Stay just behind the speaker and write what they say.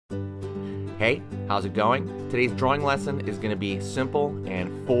Hey, how's it going? Today's drawing lesson is going to be simple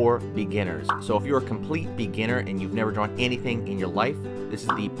and for beginners. So if you're a complete beginner and you've never drawn anything in your life, this is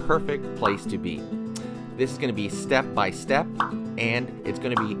the perfect place to be. This is going to be step by step and it's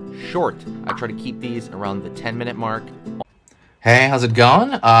going to be short. I try to keep these around the 10-minute mark. Hey, how's it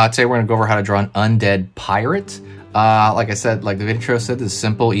going? Today we're going to go over how to draw an undead pirate. Like I said, like the intro said, this is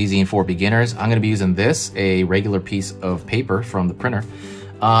simple, easy, and for beginners. I'm going to be using this, a regular piece of paper from the printer.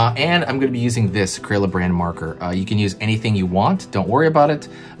 And I'm going to be using this Crayola brand marker. You can use anything you want. Don't worry about it.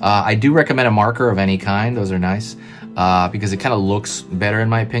 I do recommend a marker of any kind. Those are nice because it kind of looks better in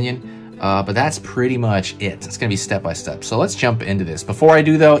my opinion. But that's pretty much it. It's going to be step by step. So let's jump into this. Before I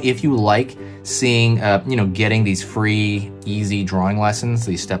do though, if you like seeing, getting these free, easy drawing lessons,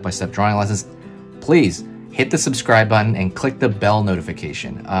 these step-by-step drawing lessons, please hit the subscribe button and click the bell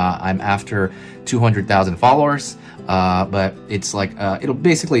notification. I'm after 200,000 followers. But it's like, it'll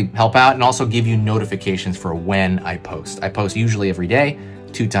basically help out and also give you notifications for when I post. I post usually every day,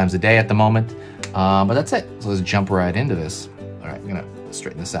 2 times a day at the moment, but that's it. So let's jump right into this. All right, I'm gonna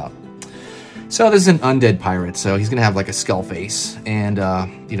straighten this out. So this is an undead pirate, so he's gonna have like a skull face and,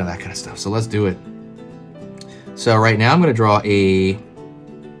 that kind of stuff. So let's do it. So right now I'm gonna draw a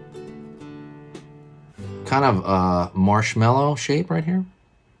kind of marshmallow shape right here.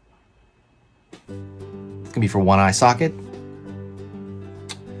 It's gonna be for one eye socket.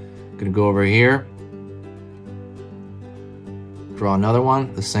 Gonna go over here, draw another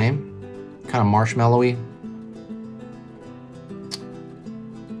one, the same, kind of marshmallowy.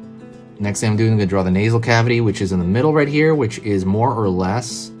 Next thing I'm doing, I'm gonna draw the nasal cavity, which is in the middle right here, which is more or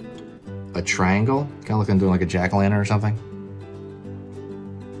less a triangle. Kind of like I'm doing like a jack-o'-lantern or something.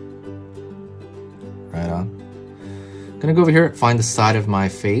 Right on. Gonna go over here, find the side of my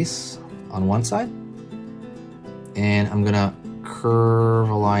face on one side. And I'm gonna curve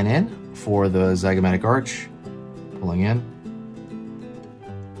a line in for the zygomatic arch, pulling in.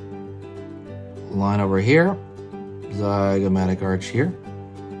 Line over here, zygomatic arch here.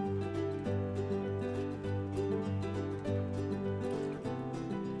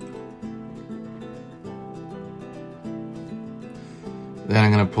 Then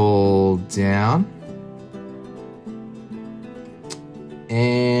I'm gonna pull down.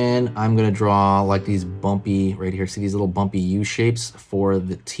 And I'm gonna draw like these bumpy, right here, see these little bumpy U shapes for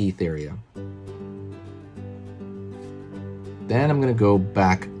the teeth area. Then I'm gonna go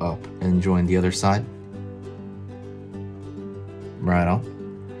back up and join the other side. Right on.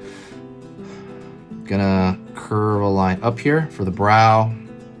 Gonna curve a line up here for the brow,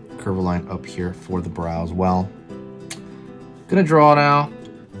 curve a line up here for the brow as well. Gonna draw now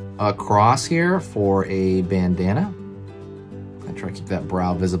a cross here for a bandana. I try to keep that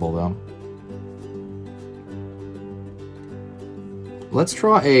brow visible though. Let's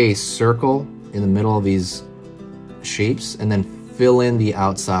draw a circle in the middle of these shapes and then fill in the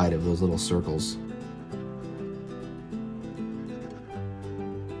outside of those little circles.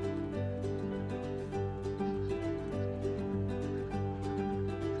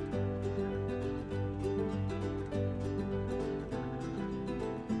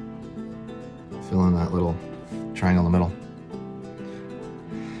 Fill in that little triangle in the middle.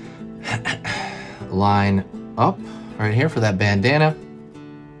 Line up right here for that bandana.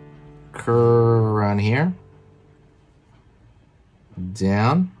 Curve around here.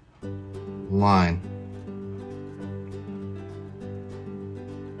 Down. Line.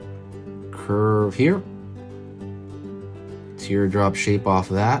 Curve here. Teardrop shape off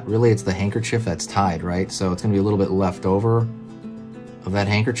of that. Really, it's the handkerchief that's tied, right? So it's going to be a little bit left over of that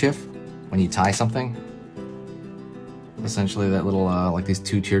handkerchief when you tie something. Essentially that little, like these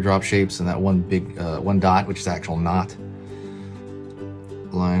 2 teardrop shapes and that one big, one dot, which is actual knot.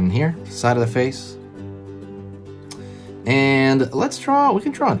 Line here, side of the face. And let's draw, we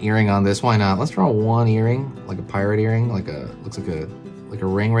can draw an earring on this, why not? Let's draw one earring, like a pirate earring, looks like a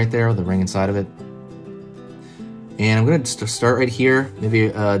ring right there, with the ring inside of it. And I'm gonna start right here, maybe,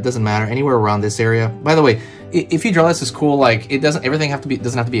 it doesn't matter, anywhere around this area. By the way, if you draw this, is cool, like, doesn't have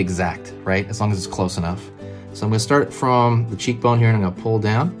to be exact, right? As long as it's close enough. So I'm going to start from the cheekbone here and I'm going to pull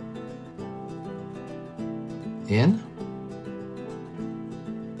down, in,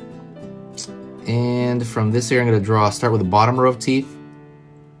 and from this area I'm going to start with the bottom row of teeth,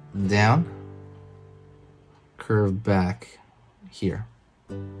 down, curve back here,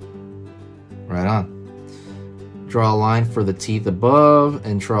 right on. Draw a line for the teeth above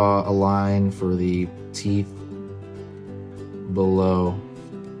and draw a line for the teeth below.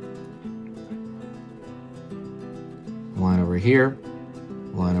 Line over here,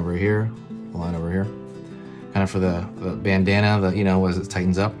 line over here, line over here. Kind of for the bandana, as it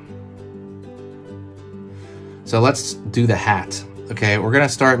tightens up. So let's do the hat. Okay, we're gonna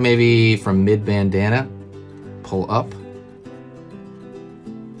start maybe from mid bandana, pull up.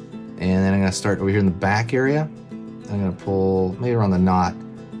 And then I'm gonna start over here in the back area. I'm gonna pull, maybe around the knot,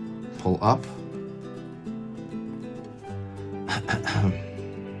 pull up.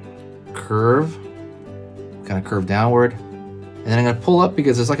 Curve, kind of curve downward. And then I'm gonna pull up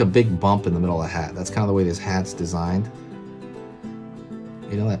because there's like a big bump in the middle of the hat. That's kind of the way this hat's designed.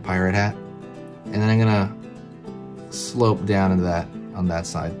 You know, that pirate hat? And then I'm gonna slope down into that, on that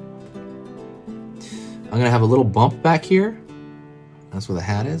side. I'm gonna have a little bump back here. That's where the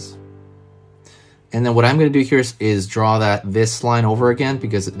hat is. And then what I'm gonna do here is draw this line over again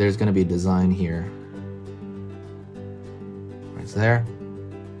because there's gonna be a design here. Right there.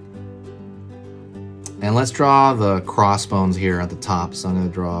 And let's draw the crossbones here at the top. So I'm gonna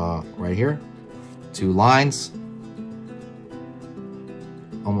draw right here, 2 lines.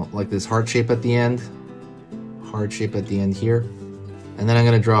 Almost like this heart shape at the end. Heart shape at the end here. And then I'm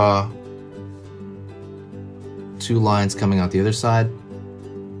gonna draw 2 lines coming out the other side.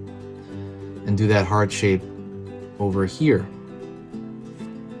 And do that heart shape over here.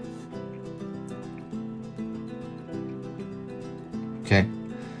 Okay.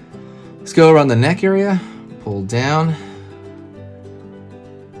 Let's go around the neck area, pull down.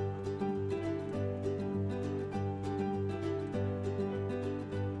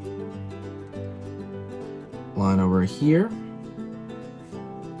 Line over here.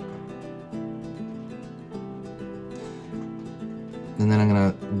 And then I'm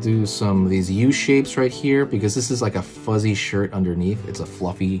gonna do some of these U shapes right here because this is like a fuzzy shirt underneath. It's a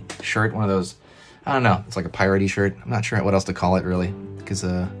fluffy shirt, one of those, I don't know, it's like a piratey shirt. I'm not sure what else to call it really because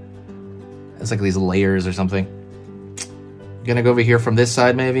it's like these layers or something. I'm gonna go over here from this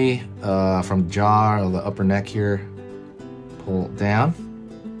side maybe, from the jaw or the upper neck here. Pull down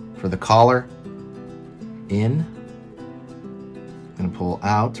for the collar, in. I'm gonna pull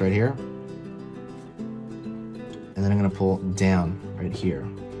out right here. And then I'm gonna pull down right here.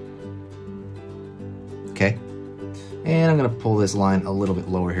 Okay. And I'm gonna pull this line a little bit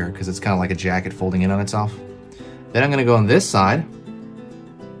lower here because it's kind of like a jacket folding in on itself. Then I'm gonna go on this side.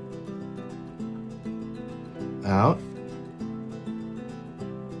 Out.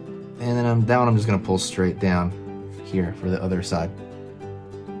 And then I'm down, I'm just gonna pull straight down here for the other side.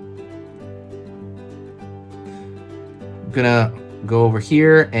 I'm gonna go over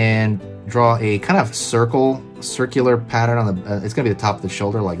here and draw a kind of circular pattern on the, it's gonna be the top of the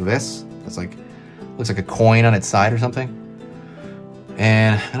shoulder like this. It's like, looks like a coin on its side or something.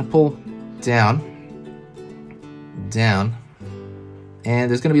 And I'm gonna pull down,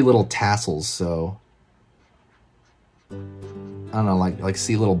 and there's gonna be little tassels, so I don't know, like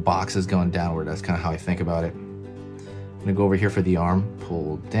see little boxes going downward. That's kind of how I think about it. I'm gonna go over here for the arm,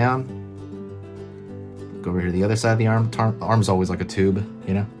 pull down, go over here to the other side of the arm. Arm's always like a tube,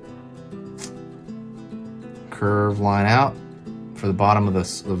 you know. Curve line out for the bottom of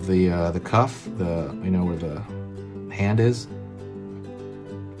the cuff, you know where the hand is.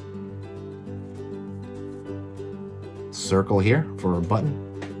 Circle here for a button.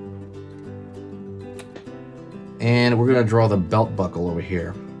 And we're gonna draw the belt buckle over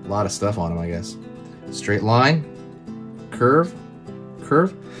here. A lot of stuff on him, I guess. Straight line, curve,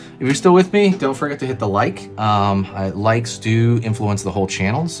 curve. If you're still with me, don't forget to hit the like. Likes do influence the whole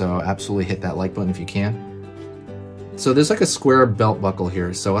channel, so absolutely hit that like button if you can. So there's like a square belt buckle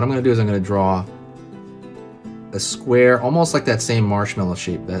here. So what I'm gonna do is I'm gonna draw a square, almost like that same marshmallow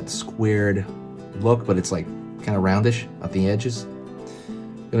shape, that squared look, but it's like kind of roundish at the edges.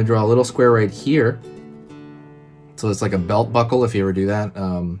 I'm gonna draw a little square right here. So it's like a belt buckle if you ever do that.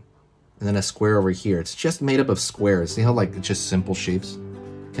 And then a square over here. It's just made up of squares. See how like it's just simple shapes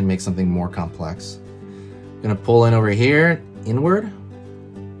can make something more complex. I'm gonna pull in over here, inward,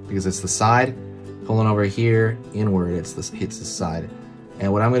 because it's the side. Pulling over here, inward, it's the side.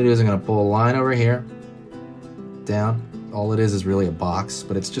 And what I'm gonna do is I'm gonna pull a line over here, down. All it is really a box,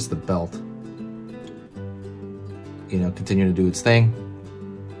 but it's just the belt. You know, continue to do its thing.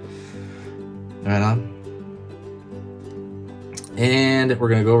 Right on. And we're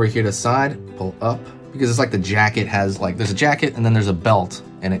gonna go over here to the side, pull up, because it's like the jacket has like, there's a jacket and then there's a belt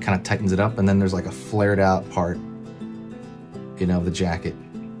and it kind of tightens it up, and then there's like a flared out part, you know, of the jacket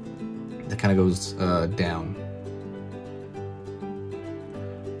that kind of goes down.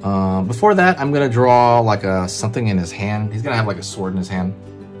 Before that, I'm gonna draw like something in his hand. He's gonna have like a sword in his hand.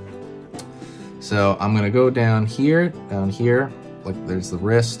 So I'm gonna go down here, like there's the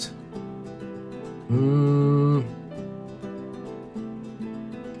wrist. I'm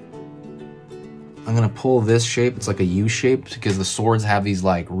gonna pull this shape. It's like a U shape because the swords have these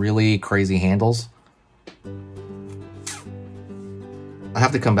like really crazy handles. I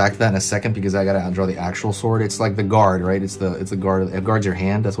have to come back to that in a second because I gotta draw the actual sword. It's like the guard, right? It's the guard. It guards your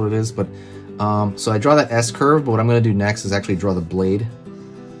hand. That's what it is. But so I draw that S curve. But what I'm gonna do next is actually draw the blade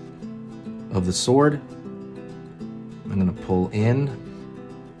of the sword. I'm gonna pull in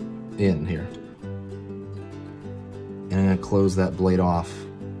here, and I'm gonna close that blade off.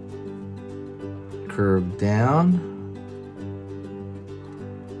 Curve down.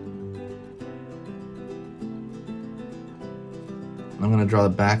 I'm going to draw the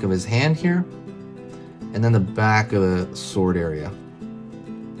back of his hand here, and then the back of the sword area.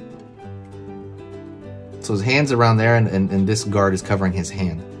 So his hand's around there, and this guard is covering his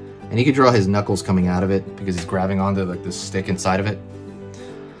hand. And you can draw his knuckles coming out of it because he's grabbing onto like this stick inside of it.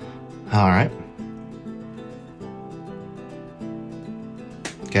 All right.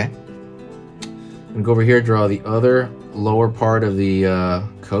 Okay. I'm going to go over here, draw the other lower part of the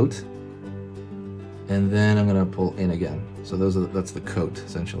coat, and then I'm going to pull in again. So that's the coat,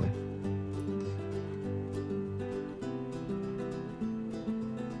 essentially.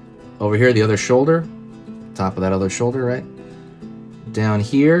 Over here, the other shoulder, top of that other shoulder, right? Down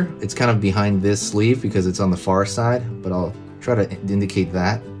here, it's kind of behind this sleeve because it's on the far side, but I'll try to indicate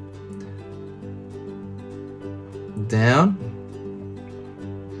that. Down,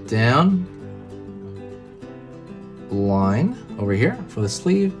 down, line over here for the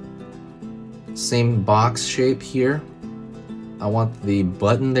sleeve. Same box shape here. I want the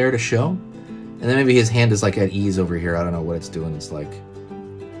button there to show. And then maybe his hand is like at ease over here. I don't know what it's doing. It's like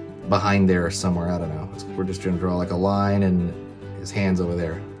behind there somewhere. I don't know. We're just trying to draw like a line and his hand's over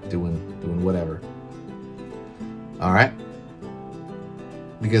there doing whatever. All right.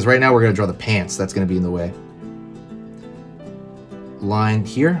 Because right now we're going to draw the pants. That's going to be in the way. Line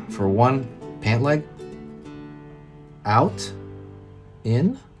here for one pant leg. Out.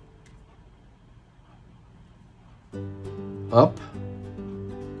 In. Up,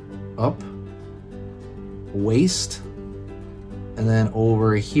 up, waist, and then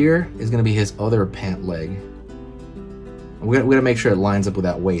over here is going to be his other pant leg. We're going to make sure it lines up with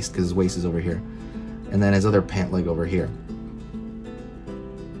that waist because his waist is over here. And then his other pant leg over here.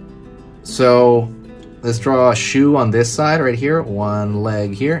 So let's draw a shoe on this side right here, one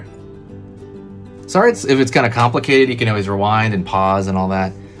leg here. Sorry if it's kind of complicated, you can always rewind and pause and all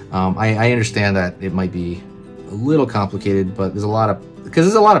that. I understand that it might be a little complicated, but there's a lot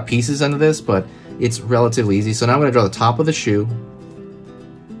of pieces under this, but it's relatively easy. So now I'm going to draw the top of the shoe.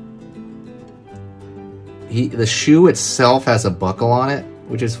 The shoe itself has a buckle on it,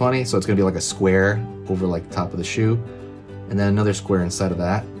 which is funny. So it's going to be like a square over like the top of the shoe, and then another square inside of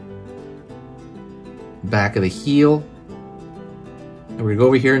that. Back of the heel. And we're going to go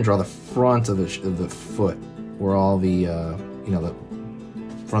over here and draw the front of the foot, where all the the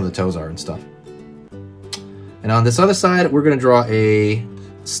front of the toes are and stuff. And on this other side, we're going to draw a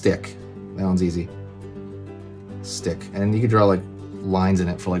stick. That one's easy. Stick. And you can draw like lines in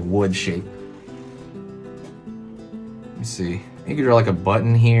it for like wood shape. Let me see. You can draw like a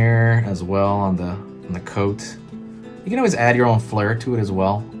button here as well on the coat. You can always add your own flair to it as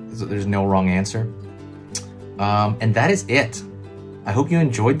well. There's no wrong answer. And that is it. I hope you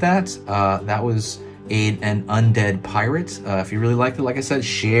enjoyed that. That was an undead pirate. If you really liked it, like I said,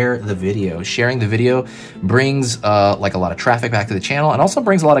 share the video. Sharing the video brings like a lot of traffic back to the channel, and also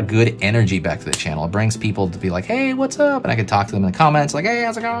brings a lot of good energy back to the channel. It brings people to be like, hey, what's up? And I can talk to them in the comments like, hey,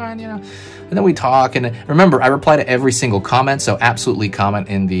 how's it going? You know, and then we talk. And remember, I reply to every single comment, so absolutely comment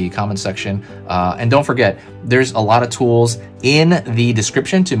in the comment section. And don't forget, there's a lot of tools in the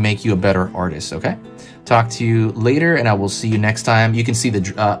description to make you a better artist, okay? Talk to you later, and I will see you next time. You can see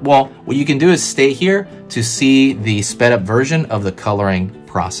the, well, what you can do is stay here to see the sped up version of the coloring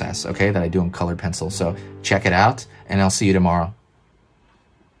process, okay, that I do in colored pencil. So check it out, and I'll see you tomorrow.